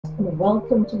and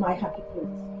welcome to my happy place.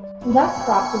 And that's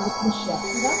Crafting with Michelle.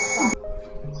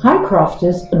 Hi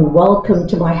crafters, and welcome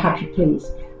to my happy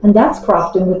place. And that's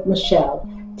Crafting with Michelle.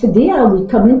 Today I'll be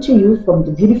coming to you from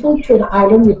the beautiful Trinidad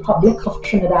Island Republic of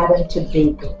Trinidad and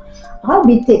Tobago. I'll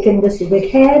be taking this wig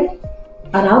head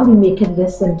and I'll be making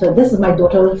this into, this is my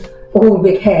daughter's old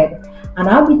wig head, and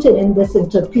I'll be turning this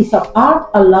into a piece of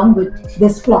art along with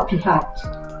this floppy hat.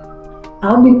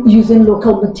 I'll be using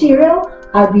local material.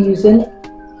 I'll be using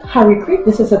Haricrete.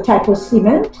 This is a type of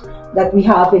cement that we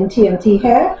have in TNT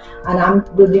here, and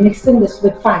we'll be mixing this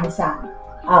with fine sand.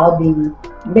 I'll be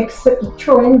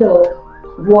throwing the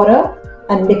water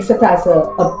and mix it as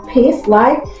a paste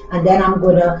like, and then I'm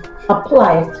going to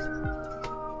apply it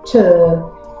to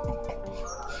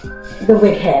the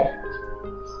wig head.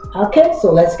 Okay,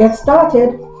 so let's get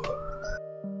started.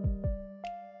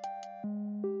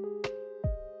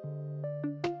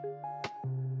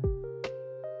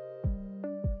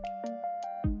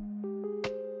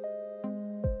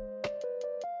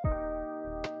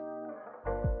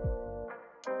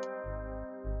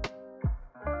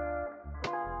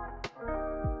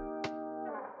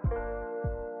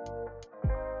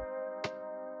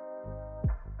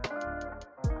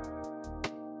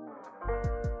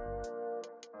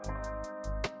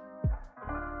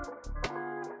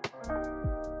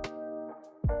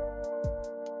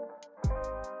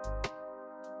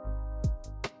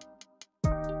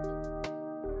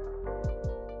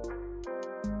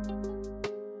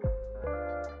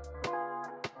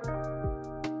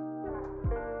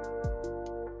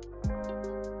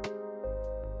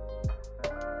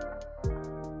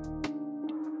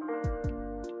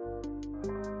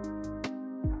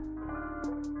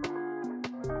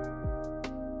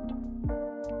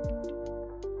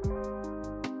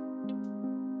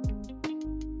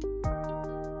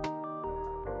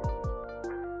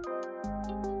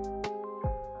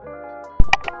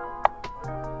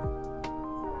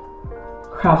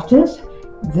 Crafters,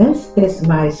 this is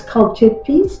my sculpted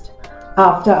piece.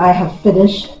 After I have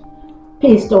finished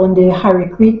paste on the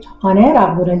Haricrete on it,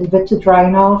 I'm going to leave it to dry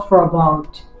now for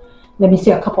about, let me see,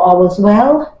 a couple hours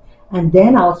well, and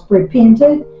then I'll spray paint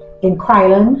it in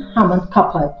Krylon Hammond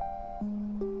Copper.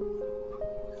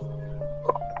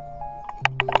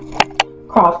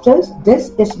 Crafters,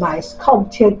 this is my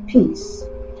sculpted piece.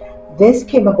 This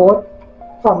came about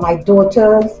from my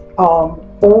daughter's old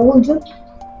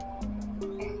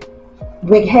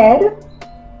wig head,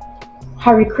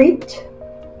 Haricrete,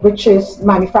 which is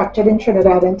manufactured in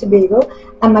Trinidad and Tobago,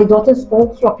 and my daughter's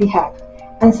old floppy hat,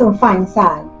 and some fine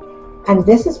sand. And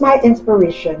this is my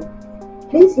inspiration.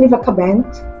 Please leave a comment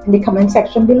in the comment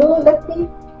section below. Let me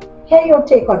hear your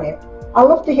take on it. I'd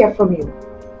love to hear from you.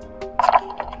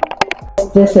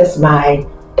 This is my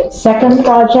second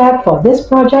project. For this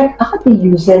project, I'll be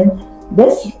using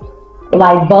this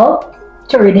light bulb,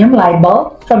 Terranium light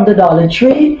bulb from the Dollar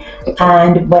Tree.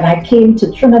 And when I came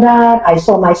to Trinidad, I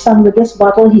saw my son with this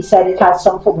bottle. He said it has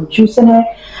some form of juice in it,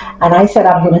 and I said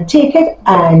I'm going to take it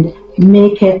and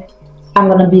make it, I'm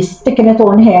going to be sticking it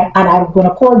on here, and I'm going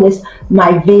to call this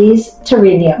my vase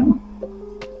terranium.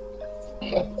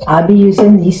 I'll be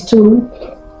using these two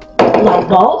light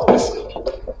bulbs.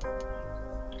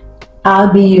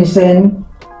 I'll be using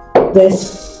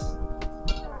this,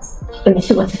 let me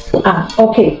see what this is.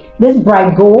 Okay, this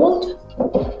bright gold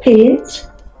paint.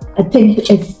 I think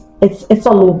it's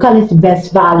a local, it's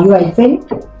best value, I think.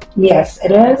 Yes,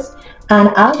 it is. And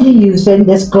I'll be using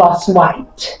this gloss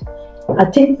white. I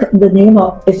think the name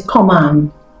of is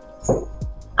Command.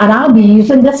 And I'll be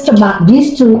using this to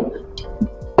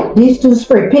these two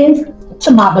spray paints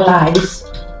to marbleize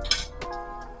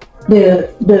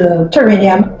the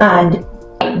terranium and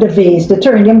the vase, the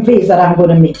terranium vase that I'm going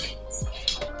to make.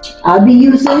 I'll be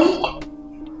using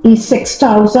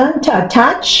E6000 to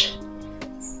attach,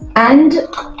 and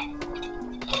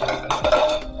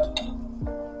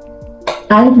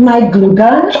my glue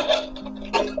gun,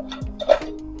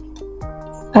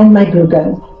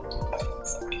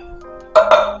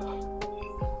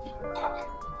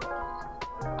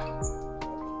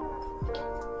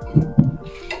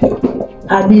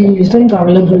 I'll be using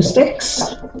Gorilla Glue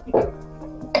sticks,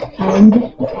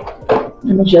 and let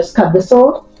me just cut this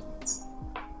off.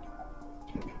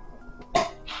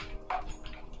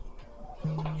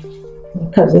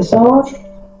 Cut this off.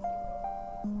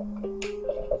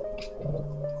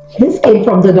 This came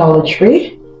from the Dollar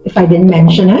Tree, if I didn't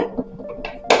mention it.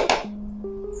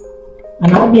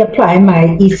 And I'll be applying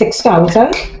my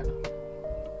E6000.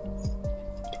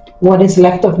 What is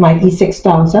left of my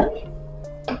E6000.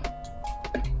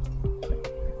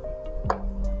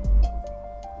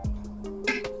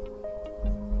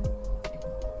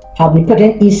 I'll be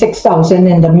putting E6000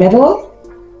 in the middle.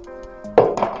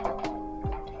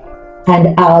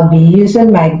 And I'll be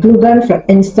using my glue gun for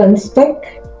instant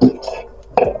stick.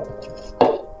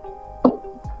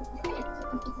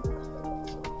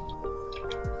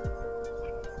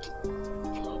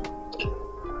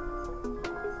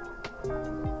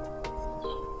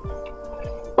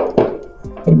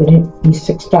 I put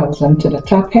E6000 to the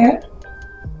top here.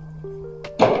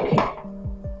 Okay.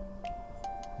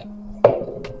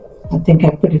 I think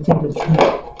I put it at the front.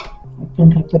 I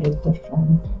think I put it at the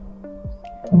front.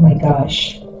 Oh my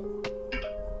gosh,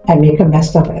 I make a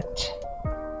mess of it.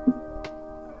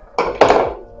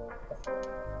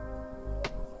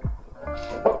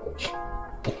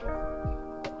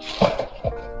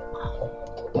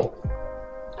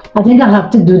 I think I'll have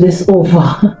to do this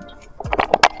over.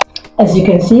 As you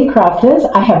can see, crafters,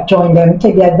 I have joined them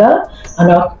together, and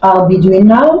what I'll be doing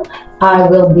now, I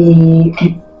will be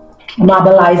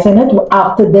marbleizing it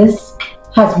after this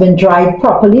has been dried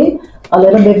properly. A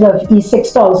little bit of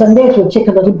E6000 there. It will take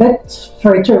a little bit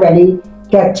for it to really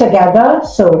get together.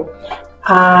 So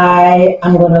I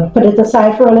am going to put it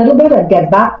aside for a little bit and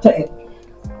get back to it.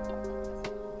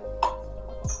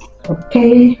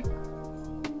 Okay.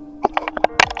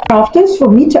 Crafters, for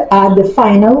me to add the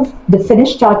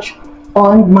finished touch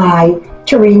on my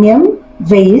terrarium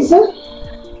vase,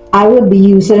 I will be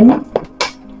using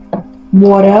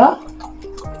water.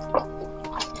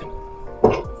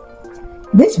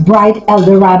 This bright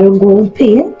Eldorado gold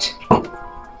paint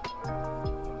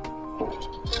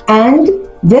and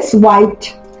this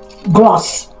white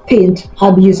gloss paint.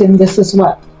 I'll be using this as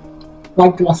well,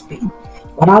 white gloss paint.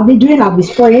 What I'll be doing, I'll be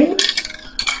spraying,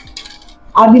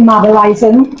 I'll be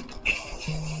marbleizing.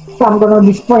 So I'm going to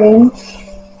be spraying.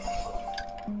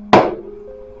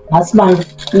 That's my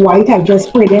white I just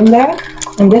sprayed in there,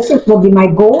 and this will be my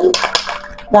gold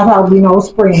that I'll be now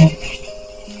spraying.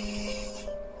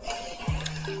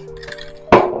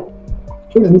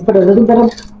 Let me put a little bit of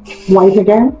white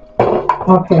again.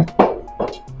 Okay.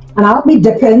 And I'll be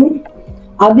dipping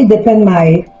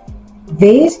my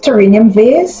vase, terrarium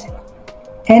vase,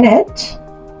 in it.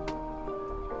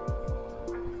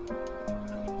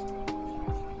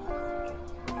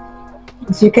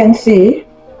 As you can see,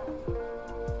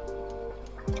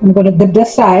 I'm going to dip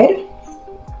this side.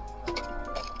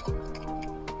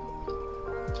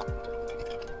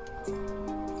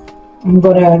 I'm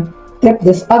going to dip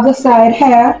this other side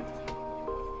here.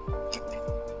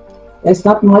 There's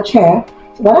not much here,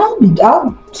 but I'll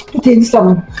put in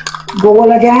some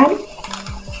gold again,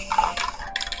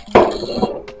 a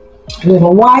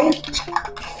little white,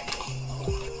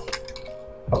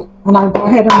 and I'll go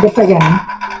ahead and dip again.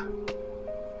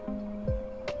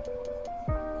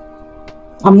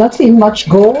 I'm not seeing much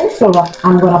gold, so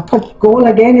I'm going to put gold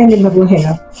again in the middle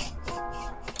here.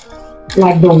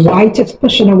 Like the white is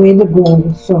pushing away the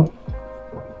gold, so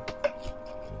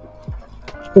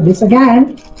put this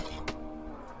again.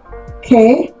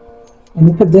 Okay, let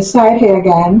me put this side here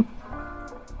again.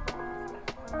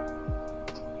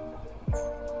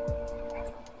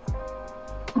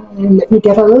 And let me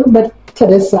get a little bit to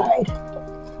this side.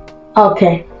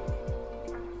 Okay.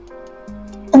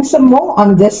 And some more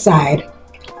on this side.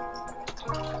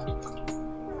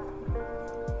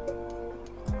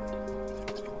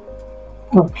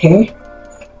 Okay.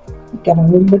 Get a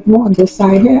little bit more on this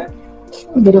side here.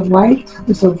 A bit of white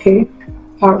is okay.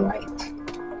 All right.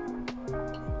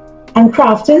 And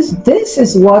crafters, this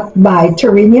is what my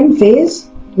terrarium vase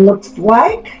looks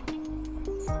like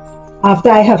after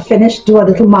I have finished doing a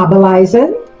little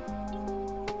marbleizing.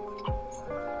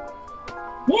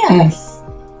 Yes.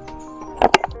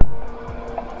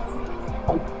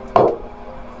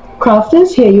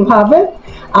 Crafters, here you have it.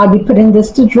 I'll be putting this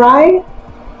to dry.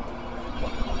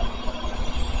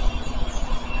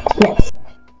 Yes.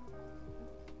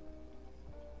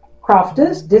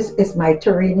 Crafters, this is my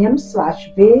terrarium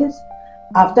 / vase.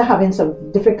 After having some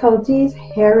difficulties,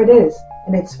 here it is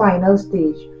in its final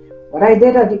stage. What I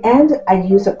did at the end, I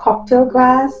used a cocktail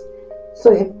glass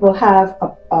so it will have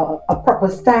a proper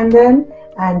standing,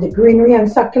 and the greenery and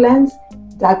succulents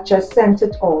that just sent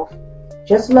it off.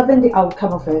 Just loving the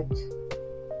outcome of it.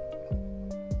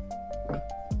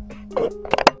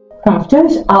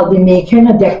 Crafters, I'll be making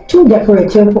two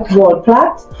decorative wall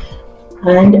plaques,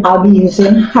 and I'll be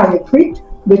using Harrycrete,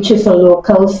 which is a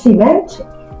local cement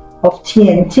of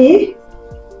TNT.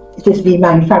 It is being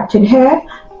manufactured here,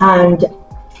 and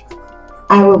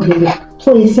I will be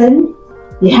placing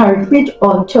the Harrycrete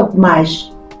onto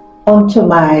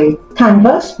my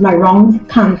canvas, my round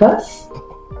canvas.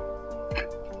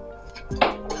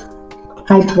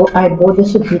 I bought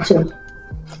this with me to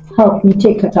help me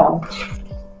take it out.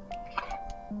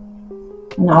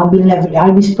 And I'll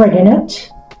be spreading it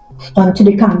onto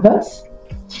the canvas.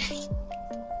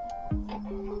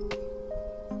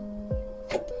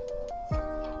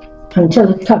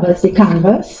 Until it covers the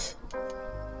canvas.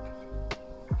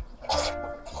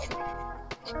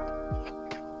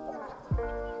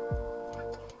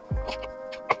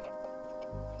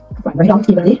 Bring it on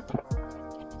evenly.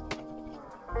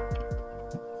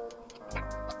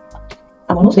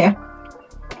 I'm almost there.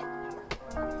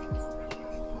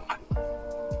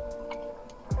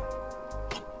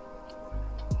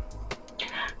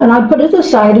 And I'll put it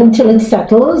aside until it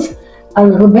settles a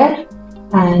little bit,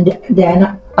 and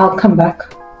then I'll come back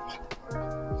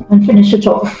and finish it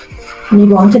off. And you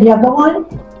go on to the other one,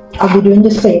 I'll be doing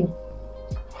the same.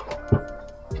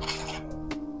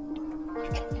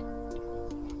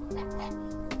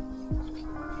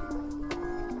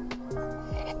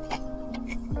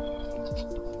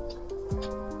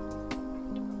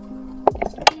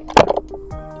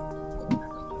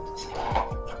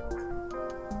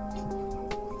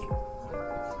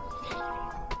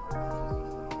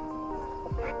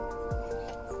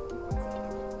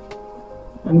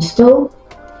 I'm still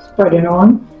spreading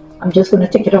on. I'm just going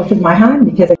to take it out with my hand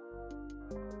because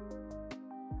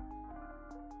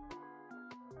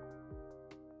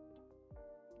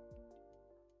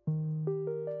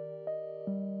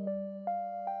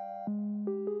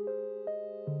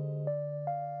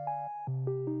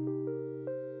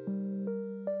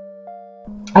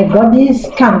I got these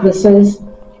canvases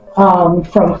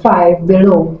from Five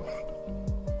Below.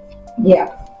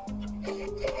 Yeah.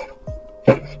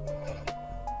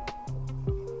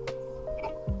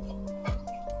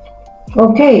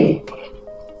 Okay.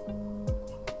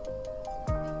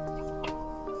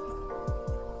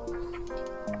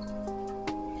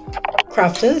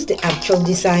 Crafters, the actual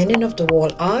designing of the wall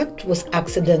art was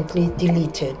accidentally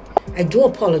deleted. I do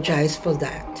apologize for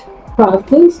that.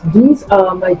 Crafters, these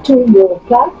are my two wall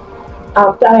plaques.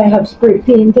 After I have spray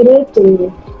painted it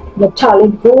in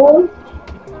metallic gold,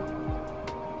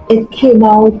 it came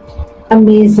out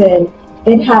amazing.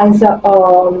 It has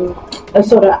a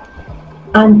sort of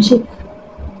antique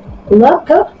look.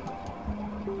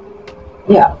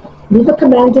 Yeah, leave a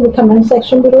comment in the comment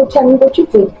section below. Tell me what you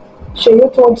think. Share your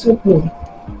thoughts with me.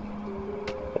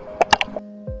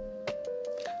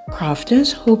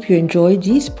 Crafters, hope you enjoyed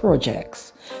these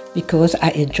projects because I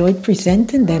enjoyed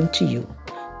presenting them to you.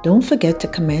 Don't forget to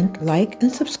comment, like,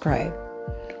 and subscribe.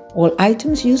 All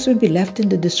items used will be left in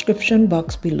the description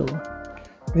box below.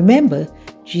 Remember,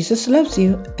 Jesus loves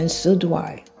you and so do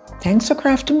I. Thanks for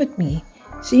crafting with me.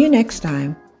 See you next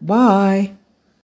time. Bye.